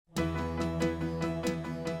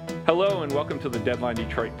Hello and welcome to the Deadline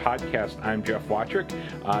Detroit podcast. I'm Jeff Watrick.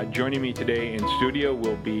 Joining me today in studio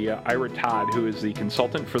will be Ira Todd, who is the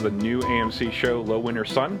consultant for the new AMC show Low Winter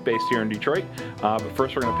Sun, based here in Detroit. But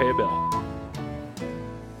first we're going to pay a bill.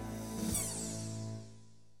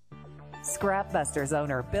 Scrapbusters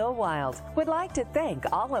owner Bill Wild would like to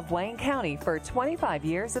thank all of Wayne County for 25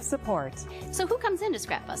 years of support. So who comes into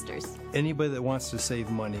Scrapbusters? Anybody that wants to save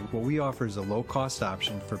money. What we offer is a low-cost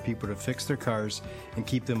option for people to fix their cars and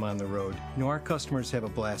keep them on the road. You know, our customers have a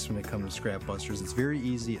blast when they come to Scrapbusters. It's very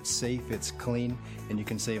easy, it's safe, it's clean, and you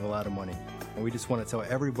can save a lot of money. And we just want to tell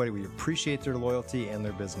everybody we appreciate their loyalty and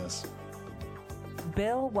their business.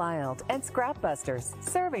 Bill Wild and Scrapbusters,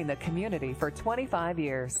 serving the community for 25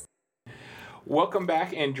 years. Welcome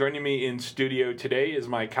back, and joining me in studio today is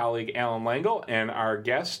my colleague Alan Langle and our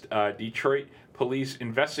guest, Detroit police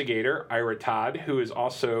investigator Ira Todd, who is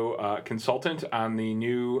also a consultant on the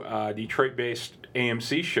new Detroit-based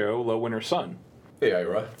AMC show Low Winter Sun. Hey,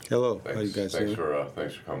 Ira. Hello. Thanks, How you guys thanks doing?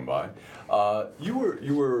 Thanks for coming by.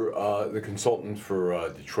 You were the consultant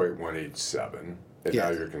for Detroit 187, and Yes.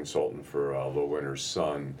 now you're consultant for Low Winter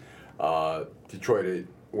Sun. Detroit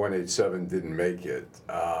 187 didn't make it.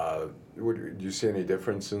 Do you see any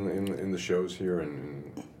difference in the shows here?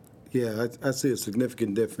 Yeah, I see a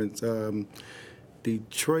significant difference.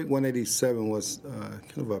 Detroit 187 was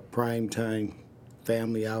kind of a primetime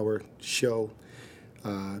family hour show.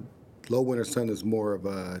 Low Winter Sun is more of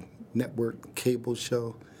a network cable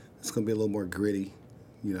show. It's going to be a little more gritty,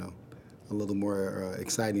 you know, a little more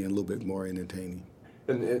exciting and a little bit more entertaining.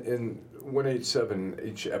 And in 187,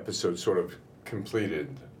 each episode sort of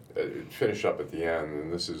completed. It finished up at the end,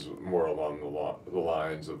 and this is more along the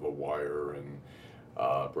lines of The Wire and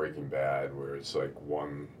Breaking Bad, where it's like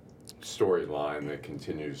one storyline that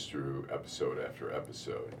continues through episode after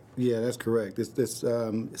episode. Yeah, that's correct. It's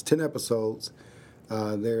 10 episodes.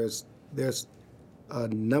 There's a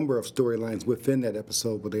number of storylines within that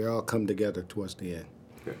episode, but they all come together towards the end.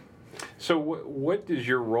 Okay. So what is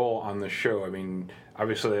your role on the show? I mean,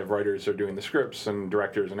 obviously, the writers are doing the scripts and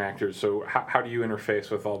directors and actors. So how do you interface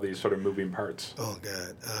with all these sort of moving parts? Oh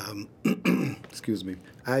God, excuse me.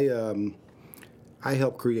 I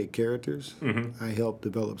help create characters. Mm-hmm. I help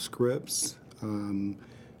develop scripts.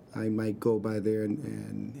 I might go by there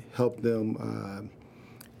and help them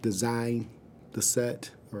design the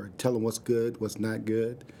set or tell them what's good, what's not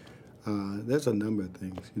good. There's a number of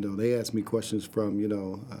things. You know, they ask me questions from,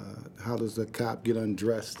 how does a cop get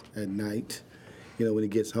undressed at night? You know, when he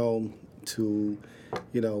gets home, to,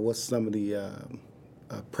 what's some of the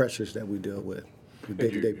pressures that we deal with, the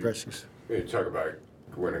day-to-day pressures. You talk about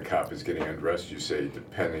when a cop is getting undressed, you say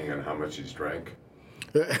depending on how much he's drank.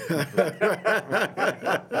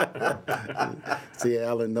 See,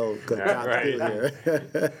 Alan knows. Right.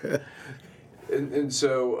 Here. And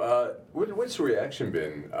so, what's the reaction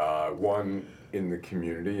been? One in the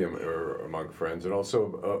community or among friends, and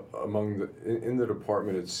also among in the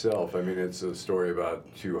department itself. I mean, it's a story about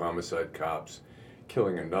two homicide cops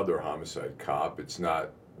killing another homicide cop. It's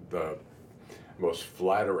not the most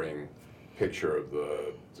flattering picture of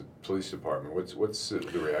the police department. What's the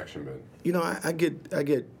reaction been? You know, I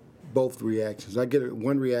get both reactions. I get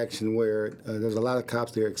one reaction where there's a lot of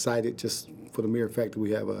cops that are excited just for the mere fact that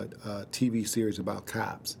we have a TV series about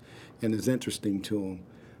cops, and it's interesting to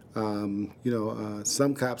them.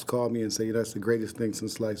 Some cops call me and say, that's the greatest thing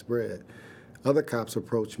since sliced bread. Other cops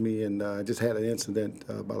approach me, and I just had an incident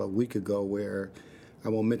about a week ago where I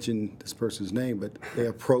won't mention this person's name, but they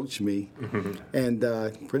approached me and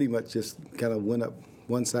pretty much just kind of went up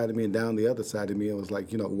one side of me and down the other side of me and was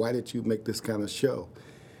like, why did you make this kind of show?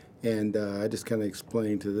 And I just kind of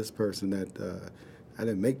explained to this person that I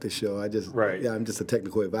didn't make the show. I'm just a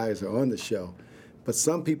technical advisor on the show. But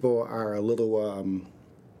some people are a little,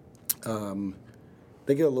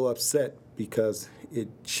 they get a little upset because it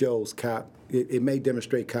shows it may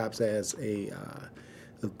demonstrate cops as a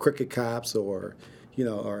crooked cops or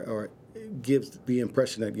gives the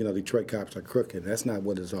impression that, Detroit cops are crooked. That's not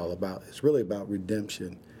what it's all about. It's really about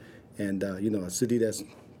redemption and, a city that's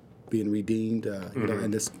being redeemed,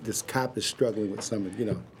 and this cop is struggling with some,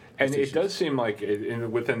 And it does seem like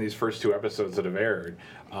within these first two episodes that have aired,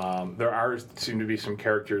 there seem to be some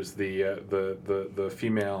characters. The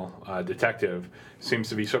female detective seems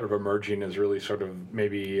to be sort of emerging as really sort of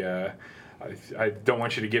maybe. I don't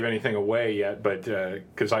want you to give anything away yet, but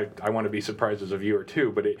because I want to be surprised as a viewer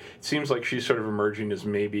too. But it seems like she's sort of emerging as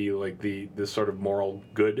maybe like this sort of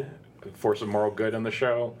force of moral good on the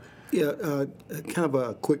show. Yeah, kind of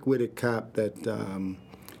a quick-witted cop that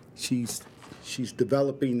she's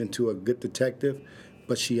developing into a good detective,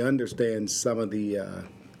 but she understands some of the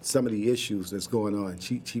some of the issues that's going on.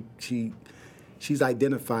 She's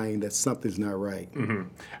identifying that something's not right.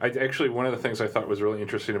 Actually, one of the things I thought was really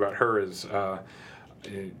interesting about her is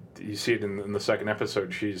you see it in the second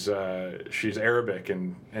episode. She's Arabic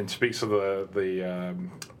and speaks to the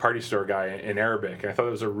party store guy in Arabic. I thought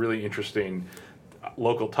it was a really interesting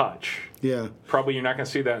local touch. Yeah. Probably you're not going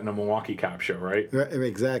to see that in a Milwaukee cop show, right?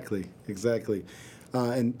 Exactly.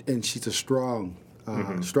 And she's a strong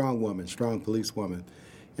woman, strong police woman.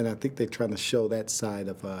 And I think they're trying to show that side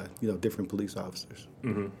of different police officers.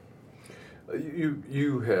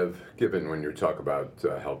 You have given, when you talk about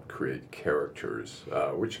help create characters,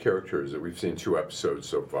 which characters, we've seen 2 episodes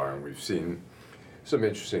so far, and we've seen some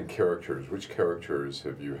interesting characters. Which characters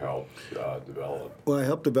have you helped develop? Well, I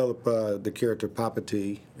helped develop the character Papa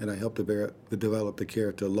T, and I helped develop the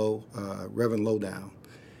character Reverend Lowdown.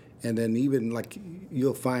 And then even like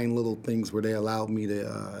you'll find little things where they allow me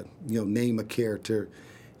to name a character,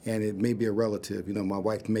 and it may be a relative. My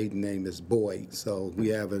wife's maiden name is Boyd, so we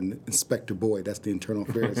have an Inspector Boyd. That's the internal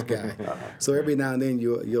affairs guy. So every now and then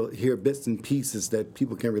you'll hear bits and pieces that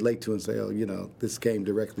people can relate to and say, oh, this came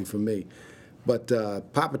directly from me. But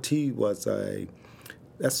Papa T that's a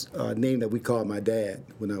name that we called my dad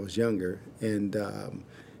when I was younger. And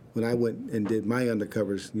when I went and did my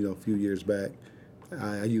undercovers, a few years back,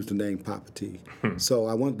 I used the name Papa T. So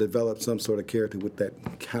I wanted to develop some sort of character with that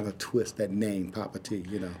kind of twist, that name, Papa T,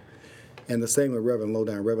 And the same with Reverend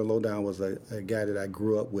Lowdown. Reverend Lowdown was a guy that I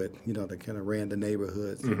grew up with, that kind of ran the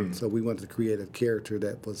neighborhoods. So we wanted to create a character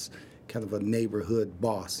that was kind of a neighborhood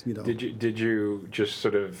boss, Did you just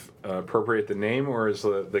sort of appropriate the name, or is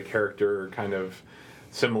the character kind of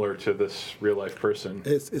similar to this real-life person?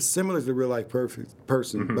 It's similar to the real-life person,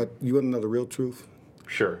 but you want to know the real truth?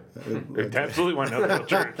 Sure. Absolutely want to know the real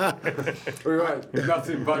truth. Right.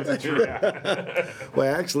 Nothing but the truth.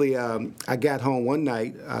 Well, actually, I got home one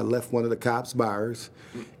night. I left one of the cops' bars,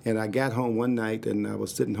 and I got home one night, and I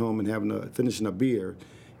was sitting home and finishing a beer,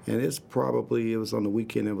 and it was on the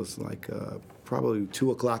weekend. It was like probably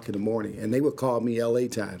 2 o'clock in the morning, and they would call me L.A.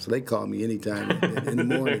 time, so they called me anytime in the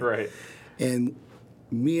morning. Right. And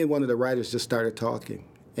me and one of the writers just started talking,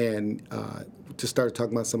 and just started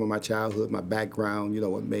talking about some of my childhood, my background,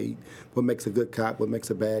 what makes a good cop, what makes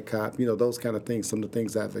a bad cop, those kind of things, some of the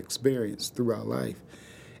things I've experienced throughout life.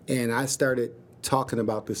 And I started talking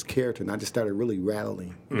about this character, and I just started really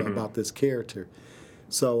rattling about this character.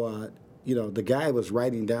 So, the guy was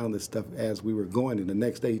writing down this stuff as we were going, and the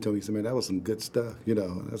next day he told me, he said, man, that was some good stuff,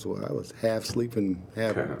 That's why I was half sleeping,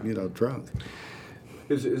 half, drunk.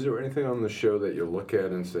 Is there anything on the show that you look at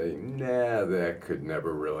and say, nah, that could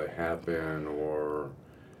never really happen, or?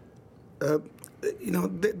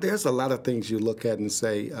 There's a lot of things you look at and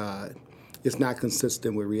say it's not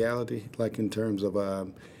consistent with reality, like in terms of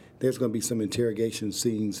there's going to be some interrogation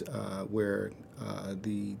scenes where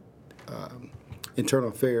the internal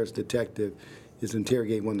affairs detective is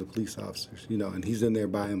interrogating one of the police officers, and he's in there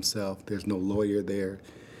by himself. There's no lawyer there.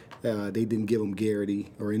 They didn't give him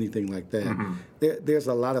Garrity or anything like that. There's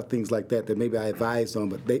a lot of things like that maybe I advised on,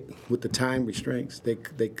 but with the time restraints, they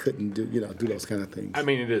couldn't do those kind of things. I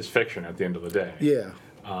mean, it is fiction at the end of the day. Yeah.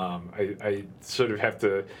 I sort of have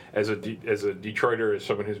to, as a Detroiter, as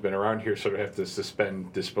someone who's been around here, sort of have to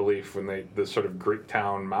suspend disbelief when the sort of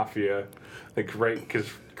Greektown mafia, right? Because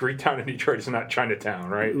Greektown in Detroit is not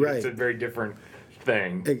Chinatown, right? Right. It's a very different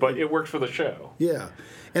thing, but it works for the show. Yeah,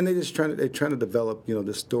 and they're trying to develop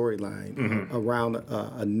this storyline around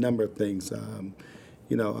a number of things.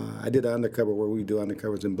 I did an undercover where we do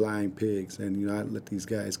undercovers in Blind Pigs, and I let these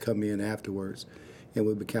guys come in afterwards, and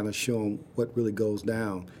we would kind of show them what really goes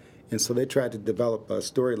down. And so they tried to develop a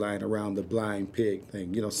storyline around the blind pig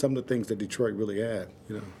thing. Some of the things that Detroit really had.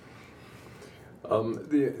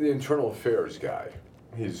 The internal affairs guy.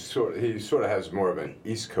 He sort of has more of an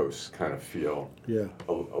East Coast kind of feel,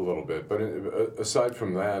 a little bit. But aside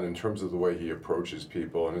from that, in terms of the way he approaches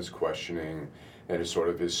people and his questioning and his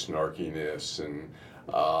snarkiness, and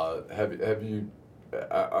are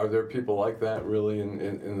there people like that really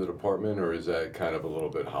in the department, or is that kind of a little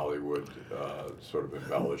bit Hollywood sort of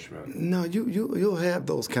embellishment? No, you'll have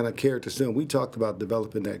those kind of characters soon. We talked about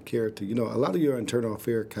developing that character. A lot of your internal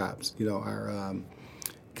affair cops, are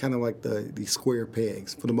kind of like the square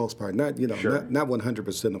pegs for the most part. Not sure. not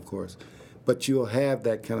 100%, of course, but you'll have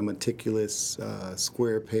that kind of meticulous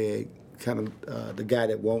square peg, kind of the guy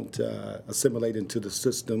that won't assimilate into the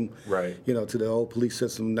system, right? To the old police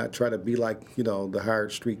system, not try to be like the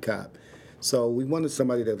hired street cop. So we wanted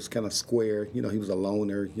somebody that was kind of square. He was a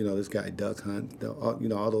loner. This guy duck hunt.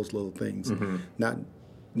 All those little things. Not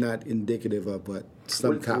not indicative of what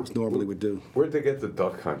some cops normally would do. Where'd they get the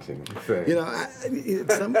duck hunting thing? You know,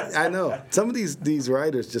 I know some of these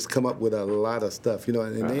writers just come up with a lot of stuff. You know,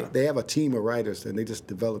 and they have a team of writers, and they just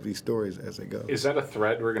develop these stories as they go. Is that a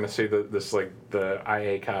thread we're going to see this like the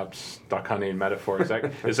IA cops duck hunting metaphor? Is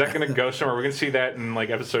that going to go somewhere? We're going to see that in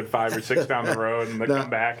like episode 5 or 6 down the road, and they come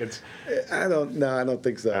back. I don't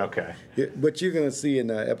think so. Okay. What you're going to see in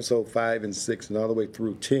episode 5 and 6 and all the way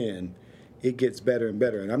through 10, it gets better and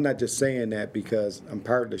better. And I'm not just saying that because I'm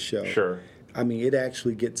part of the show. Sure. I mean, it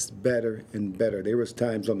actually gets better and better. There was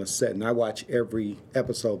times on the set, and I watch every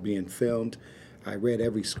episode being filmed. I read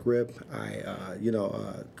every script.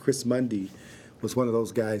 Chris Mundy was one of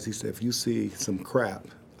those guys. He said, if you see some crap,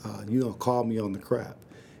 call me on the crap.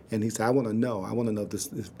 And he said, I want to know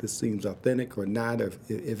if this seems authentic or not, or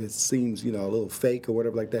if it seems, a little fake or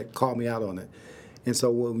whatever like that, call me out on it. And so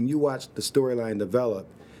when you watch the storyline develop,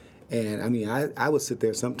 and I mean, I would sit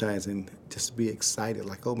there sometimes and just be excited,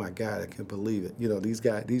 like, oh my God, I can't believe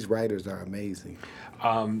it. These writers are amazing.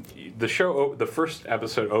 The show, the first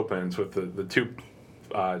episode opens with the two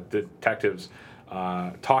detectives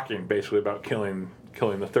talking basically about killing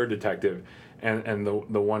the third detective, and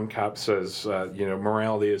the one cop says,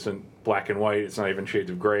 morality isn't black and white. It's not even shades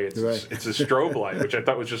of gray. It's right. It's a strobe light, which I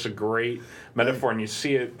thought was just a great metaphor, and you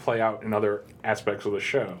see it play out in other aspects of the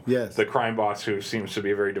show. Yes. The crime boss who seems to be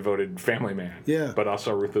a very devoted family man, yeah, but also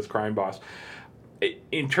a ruthless crime boss.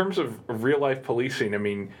 In terms of real life policing, I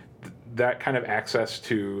mean, that kind of access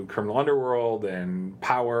to criminal underworld and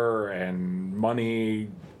power and money,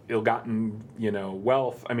 ill-gotten,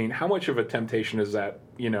 wealth. I mean, how much of a temptation is that,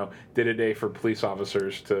 day-to-day for police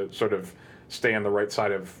officers to sort of stay on the right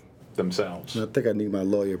side of themselves? I think I need my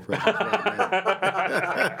lawyer presence right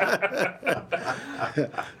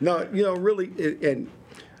now. No, really, and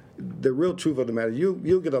the real truth of the matter,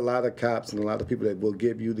 you'll get a lot of cops and a lot of people that will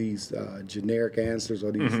give you these generic answers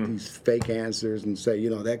or these fake answers and say,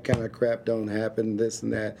 that kind of crap don't happen, this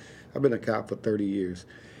and that. I've been a cop for 30 years.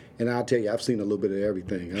 And I'll tell you, I've seen a little bit of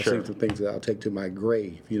everything. I've seen some things that I'll take to my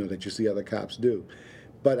grave, that you see other cops do.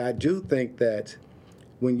 But I do think that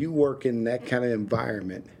when you work in that kind of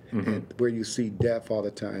environment, and where you see death all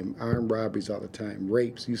the time, armed robberies all the time,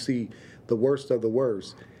 rapes, you see the worst of the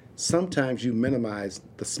worst, sometimes you minimize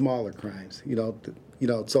the smaller crimes.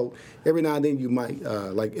 So every now and then you might,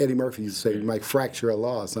 like Eddie Murphy used to say, you might fracture a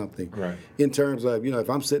law or something. Right. In terms of, if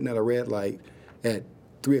I'm sitting at a red light at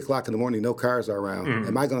 3 o'clock in the morning, no cars are around.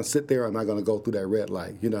 Am I going to sit there or am I going to go through that red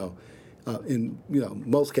light? In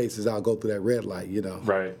most cases, I'll go through that red light.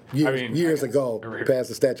 Right. Years ago, past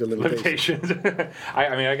the statute of limitations.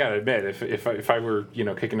 I gotta admit, if I were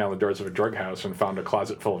kicking down the doors of a drug house and found a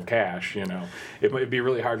closet full of cash, it might be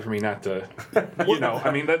really hard for me not to,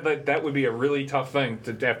 that would be a really tough thing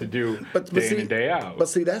to have to do day in and day out. But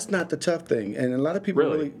see, that's not the tough thing, and a lot of people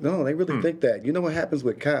really think that. You know what happens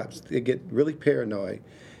with cops? They get really paranoid.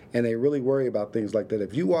 And they really worry about things like that.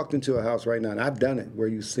 If you walked into a house right now, and I've done it, where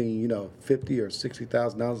you've seen, $50,000 or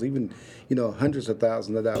 $60,000, even, hundreds of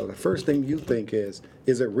thousands of dollars, the first thing you think is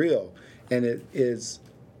it real? And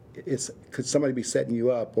could somebody be setting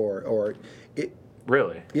you up or it?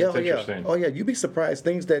 Really? Yeah, That's interesting. Oh yeah, you'd be surprised.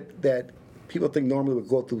 Things that people think normally would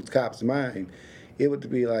go through cops' mind. It would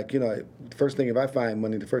be like, the first thing, if I find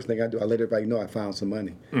money, the first thing I do, I let everybody know I found some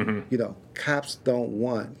money. Cops don't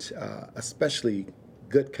want, especially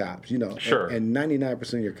good cops, Sure. And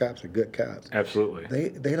 99% of your cops are good cops. Absolutely.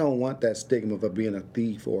 They don't want that stigma of being a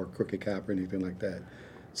thief or a crooked cop or anything like that.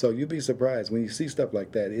 So you'd be surprised when you see stuff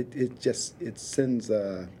like that. It sends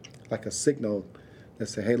like a signal that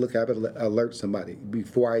say, hey, look, I better alert somebody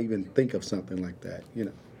before I even think of something like that.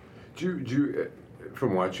 Do you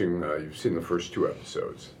from watching, you've seen the first 2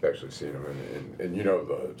 episodes, actually seen them, and you know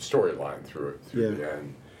the storyline through the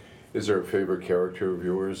end. Is there a favorite character of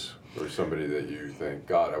yours, or somebody that you think,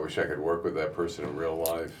 God, I wish I could work with that person in real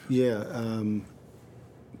life? Yeah,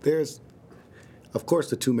 there's, of course,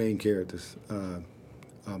 the 2 main characters,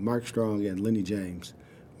 Mark Strong and Lenny James.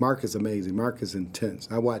 Mark is amazing. Mark is intense.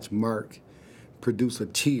 I watch Mark produce a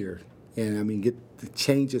tear, and get to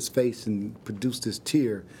change his face and produce this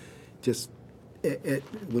tear. Just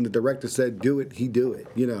when the director said do it, he do it.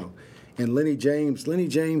 And Lenny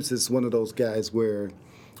James is one of those guys where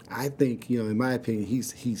I think, in my opinion,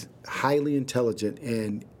 he's highly intelligent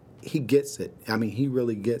and he gets it. He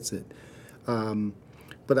really gets it. And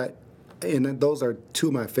those are 2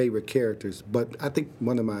 of my favorite characters. But I think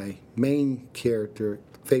one of my main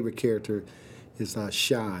favorite character is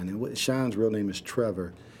Sean. And Sean's real name is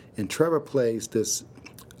Trevor. And Trevor plays this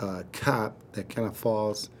cop that kind of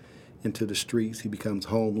falls into the streets. He becomes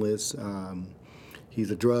homeless.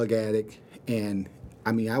 He's a drug addict. And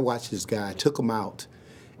I mean, I watched this guy. I took him out,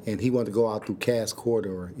 and he wanted to go out through Cass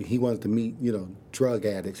Corridor. He wanted to meet, drug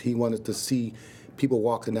addicts. He wanted to see people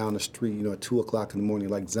walking down the street, at 2 o'clock in the morning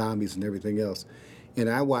like zombies and everything else. And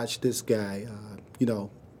I watched this guy,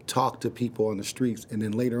 talk to people on the streets, and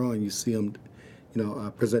then later on you see him,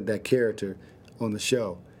 present that character on the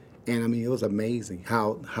show. And I mean, it was amazing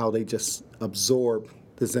how they just absorb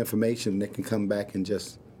this information and they can come back and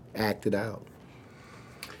just act it out.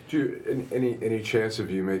 Do you, any chance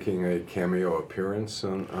of you making a cameo appearance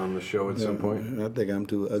on the show at some point? I think I'm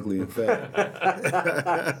too ugly and fat.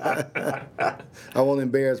 I won't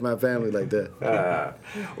embarrass my family like that.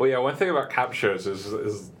 Well, yeah, one thing about cop shows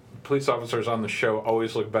is police officers on the show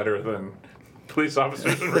always look better than police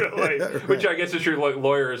officers in real life, right. Which I guess is true.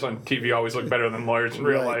 Lawyers on TV always look better than lawyers in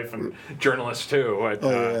real life, and journalists too. But,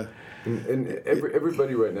 yeah. And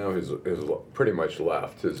everybody right now is pretty much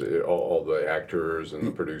left. All the actors and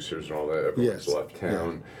the producers and all that, everyone's left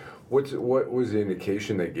town. Yeah. What was the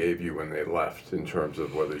indication they gave you when they left in terms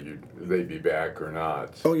of whether they'd be back or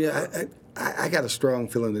not? Oh yeah, I got a strong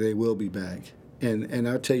feeling that they will be back. And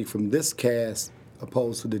I'll tell you, from this cast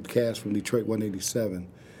opposed to the cast from Detroit 187,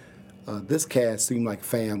 this cast seemed like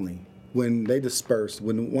family. When they dispersed,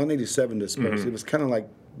 when 187 dispersed, it was kind of like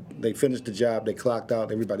they finished the job, they clocked out,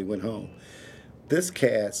 everybody went home. This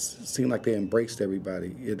cast seemed like they embraced everybody.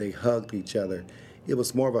 They hugged each other. It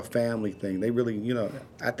was more of a family thing. They really,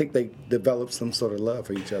 I think they developed some sort of love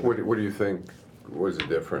for each other. What do you think was the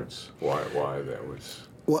difference? Why that was?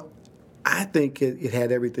 Well, I think it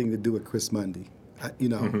had everything to do with Chris Mundy.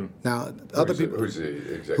 Now other people. Who's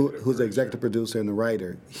the executive? Who's the executive producer and the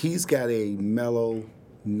writer? He's got a mellow,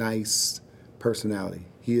 nice personality.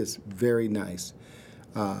 He is very nice.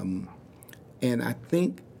 And I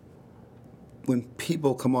think when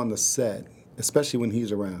people come on the set, especially when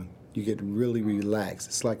he's around, you get really relaxed.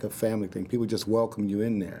 It's like a family thing. People just welcome you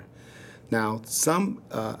in there. Now,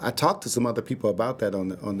 I talked to some other people about that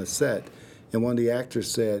on the set, and one of the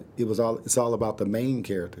actors said it's all about the main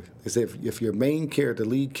character. They said if your main character,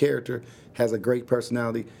 lead character, has a great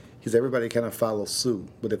personality, because everybody kind of follows suit.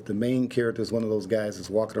 But if the main character is one of those guys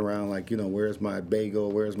that's walking around like, where's my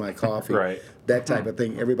bagel, where's my coffee, right. That type of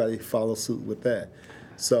thing, everybody follows suit with that.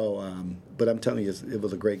 So, but I'm telling you, it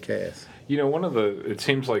was a great cast. It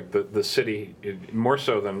seems like the city, more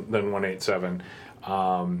so than 187,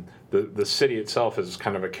 the city itself is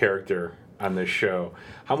kind of a character on this show.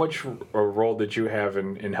 How much a role did you have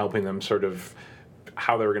in helping them sort of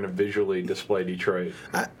how they were going to visually display Detroit?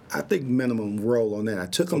 I think minimum role on that. I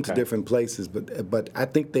took them to different places, but I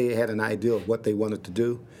think they had an idea of what they wanted to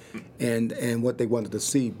do and what they wanted to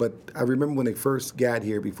see. But I remember when they first got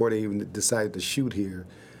here, before they even decided to shoot here,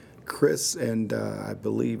 Chris and I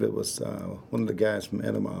believe it was one of the guys from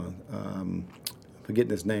Edamon. I'm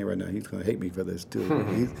forgetting his name right now. He's going to hate me for this,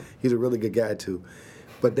 too. He's a really good guy, too.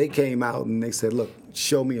 But they came out and they said, look,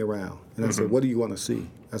 show me around. And I said, what do you want to see?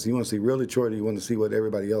 I said, you want to see real Detroit, or you want to see what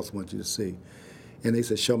everybody else wants you to see? And they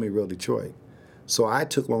said, show me real Detroit. So I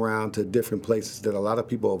took them around to different places that a lot of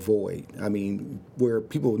people avoid. I mean, where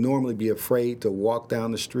people would normally be afraid to walk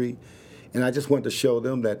down the street. And I just wanted to show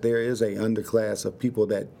them that there is a underclass of people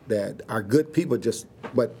that are good people,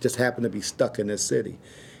 but just happen to be stuck in this city.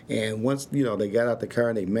 And once, they got out the car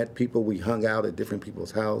and they met people, we hung out at different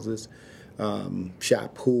people's houses,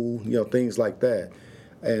 shot pool, things like that.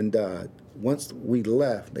 And once we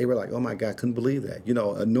left, they were like, oh, my God, couldn't believe that.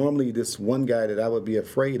 Normally this one guy that I would be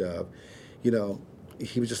afraid of,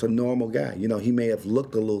 he was just a normal guy. He may have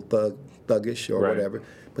looked a little thuggish or whatever,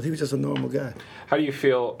 but he was just a normal guy. How do you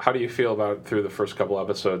feel about, through the first couple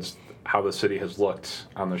episodes, how the city has looked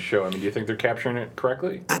on the show? I mean, do you think they're capturing it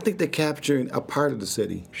correctly? I think they're capturing a part of the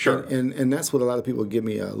city. Sure. And that's what a lot of people give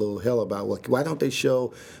me a little hell about. Well, why don't they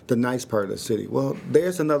show the nice part of the city? Well,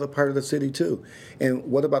 there's another part of the city, too. And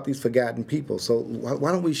what about these forgotten people? So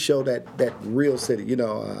why don't we show that real city?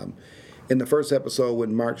 In the first episode,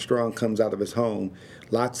 when Mark Strong comes out of his home,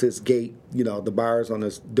 locks his gate, the bars on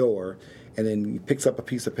his door, and then he picks up a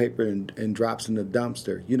piece of paper and drops in the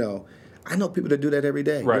dumpster, I know people that do that every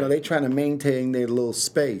day. Right. They're trying to maintain their little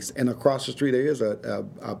space. And across the street, there is a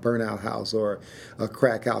burnout house or a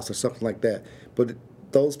crack house or something like that. But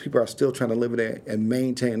those people are still trying to live there and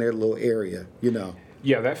maintain their little area,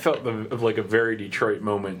 Yeah, that felt like a very Detroit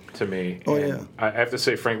moment to me. Oh, and yeah. I have to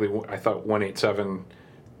say, frankly, I thought 187,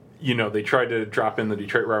 they tried to drop in the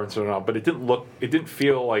Detroit reference and all, but it didn't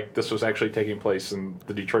feel like this was actually taking place in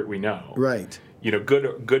the Detroit we know. Right.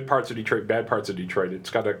 Good parts of Detroit, bad parts of Detroit. It's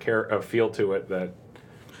got a feel to it that.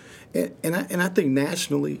 And I think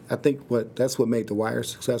nationally, that's what made The Wire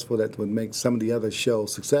successful. That's what makes some of the other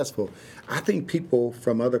shows successful. I think people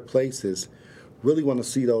from other places really want to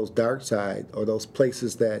see those dark side or those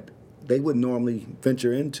places that they would normally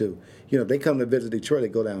venture into. You know, if they come to visit Detroit, they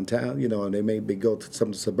go downtown, you know, and they maybe go to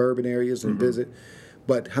some suburban areas and visit.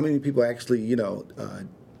 But how many people actually, you know,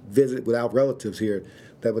 visit without relatives here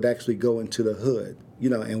that would actually go into the hood, you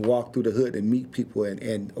know, and walk through the hood and meet people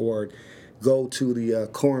and or go to the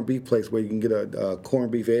corned beef place where you can get a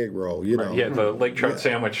corned beef egg roll, you know. Yeah, the lake trout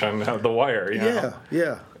sandwich on the wire. You know?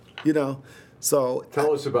 Yeah, you know. So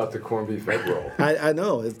Tell us about the corned beef egg roll. I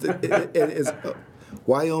know it's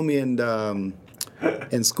Wyoming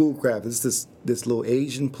and Schoolcraft. It's this little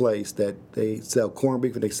Asian place that they sell corned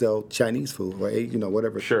beef and they sell Chinese food or you know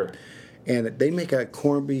whatever. Sure. And they make a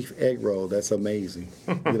corned beef egg roll that's amazing.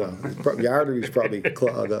 You know, your arteries probably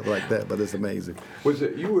clog up like that, but it's amazing. Was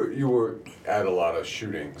it you were at a lot of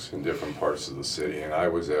shootings in different parts of the city, and I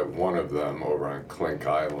was at one of them over on Clink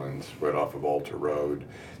Island, right off of Alter Road.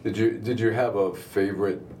 Did you have a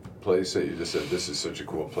favorite place that you just said this is such a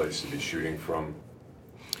cool place to be shooting from?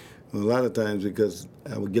 Well, a lot of times because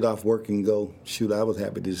I would get off work and go shoot, I was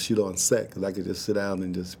happy to just shoot on set because I could just sit down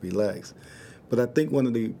and just relax. But I think one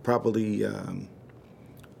of the probably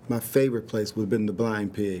my favorite place would have been the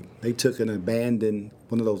Blind Pig. They took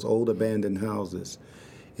one of those old abandoned houses,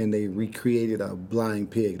 and they recreated a blind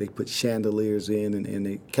pig. They put chandeliers in, and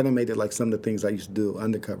they kind of made it like some of the things I used to do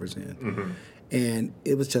undercovers in. And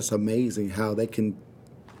it was just amazing how they can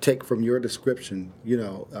take from your description, you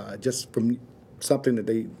know, just from something that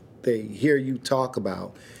they hear you talk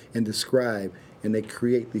about and describe, and they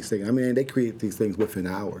create these things. I mean, they create these things within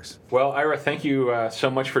hours. Well, Ira, thank you so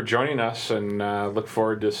much for joining us, and look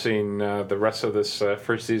forward to seeing the rest of this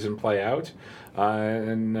first season play out.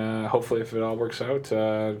 And hopefully, if it all works out,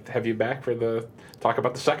 have you back for the talk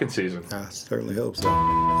about the second season. I certainly hope so.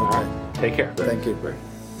 All Okay. right. Take care. Thank you. Great.